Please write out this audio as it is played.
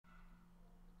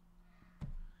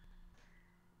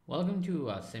Welcome to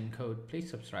SimCode. Please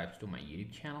subscribe to my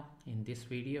YouTube channel. In this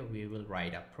video, we will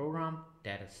write a program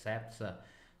that accepts a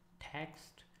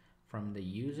text from the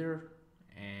user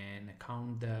and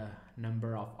count the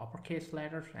number of uppercase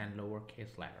letters and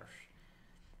lowercase letters.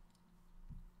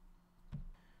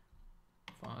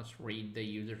 First, read the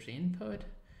user's input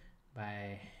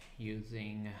by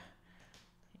using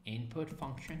input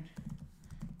function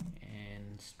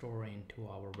and store into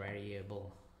our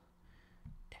variable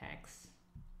text.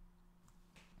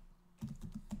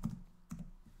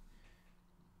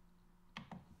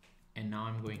 And now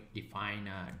I'm going to define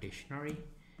a dictionary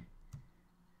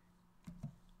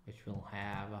which will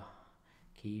have a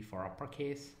key for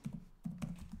uppercase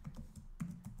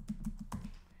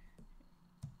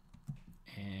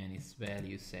and its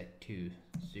value set to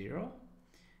 0,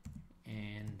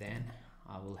 and then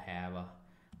I will have a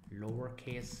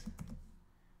lowercase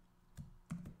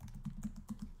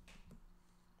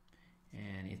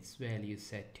and its value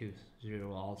set to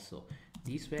 0 also.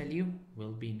 This value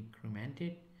will be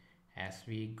incremented as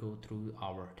we go through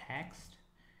our text,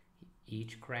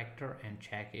 each character, and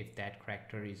check if that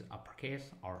character is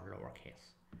uppercase or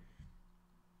lowercase.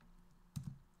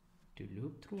 To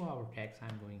loop through our text,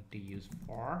 I'm going to use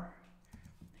for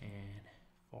and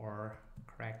for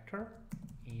character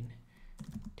in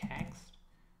text.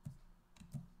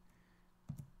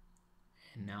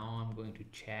 And now I'm going to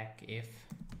check if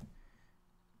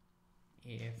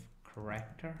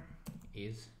character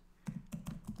is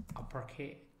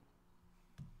uppercase,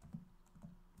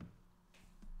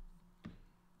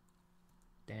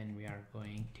 then we are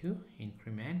going to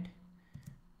increment.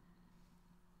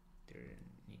 There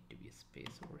need to be a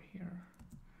space over here.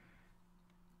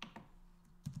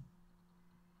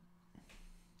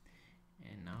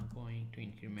 And now going to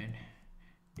increment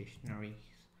dictionary's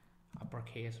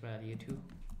uppercase value to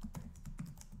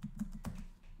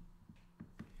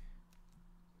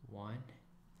 1.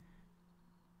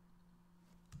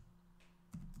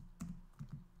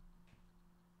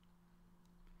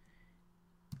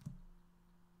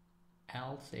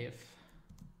 Else if,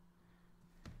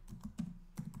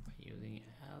 by using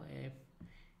elif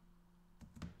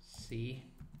C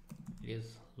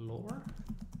is lower,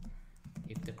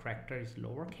 if the character is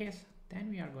lowercase, then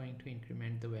we are going to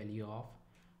increment the value of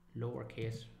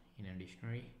lowercase in a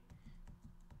dictionary.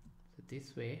 So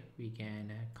this way we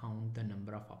can count the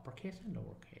number of uppercase and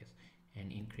lowercase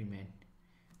and increment.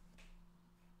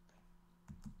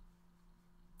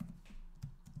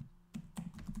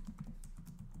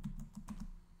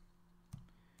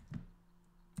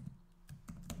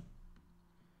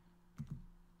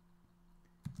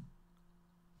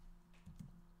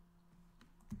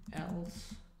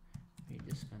 Else we're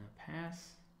just gonna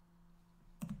pass,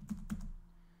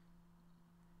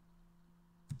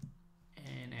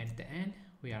 and at the end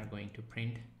we are going to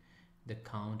print the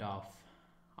count of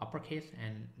uppercase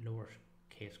and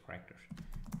lowercase characters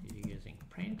using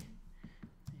print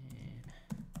and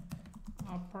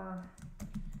uppercase,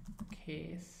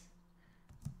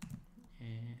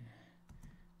 and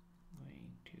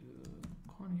going to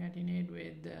concatenate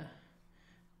with the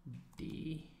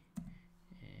D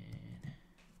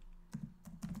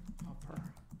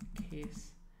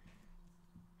case.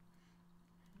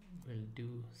 We'll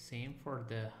do same for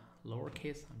the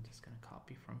lowercase. I'm just going to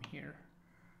copy from here.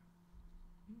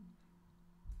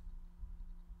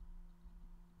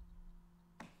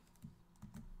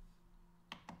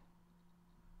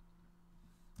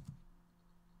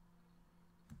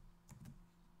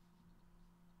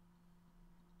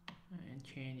 And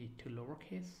change it to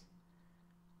lowercase.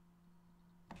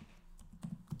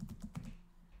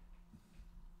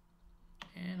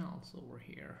 And also over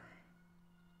here.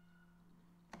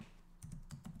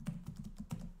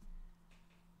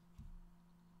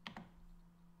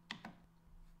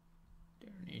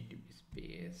 There need to be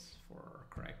space for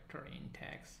character in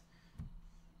text.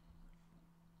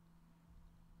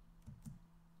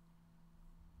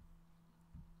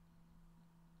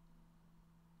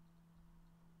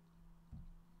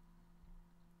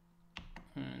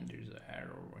 And there's an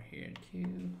arrow over here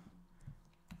too.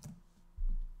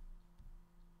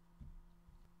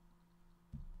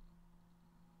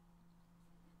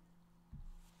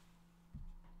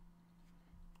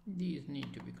 These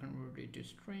need to be converted to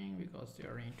string because they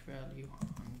are int value.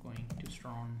 I'm going to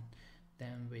surround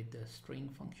them with the string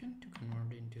function to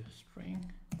convert into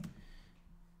string.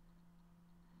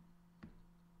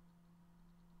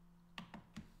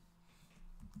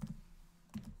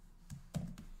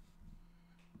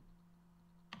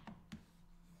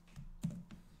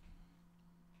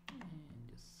 And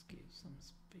just give some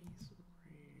space over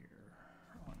here.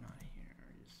 Oh, not here.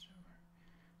 Just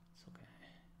it's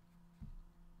okay.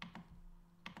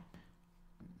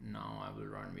 will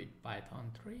run with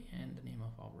Python 3 and the name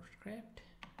of our script,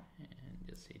 and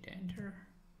just hit enter,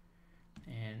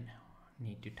 and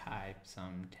need to type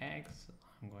some text.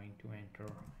 I'm going to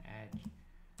enter H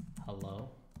hello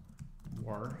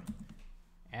world.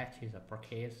 H is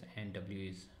uppercase and W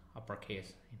is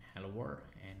uppercase in hello world,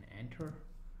 and enter.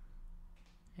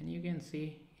 And you can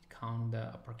see it count the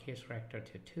uppercase character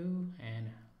to 2 and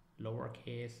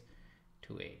lowercase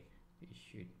to 8. It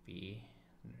should be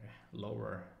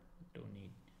lower. Don't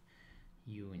need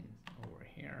U in over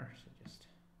here, so just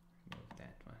remove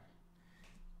that one.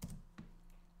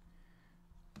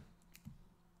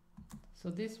 So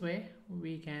this way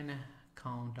we can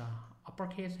count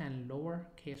uppercase and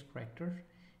lowercase characters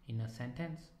in a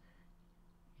sentence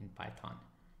in Python.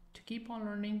 To keep on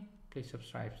learning, please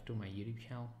subscribe to my YouTube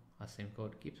channel.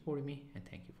 Asimcode. Keep supporting me, and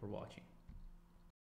thank you for watching.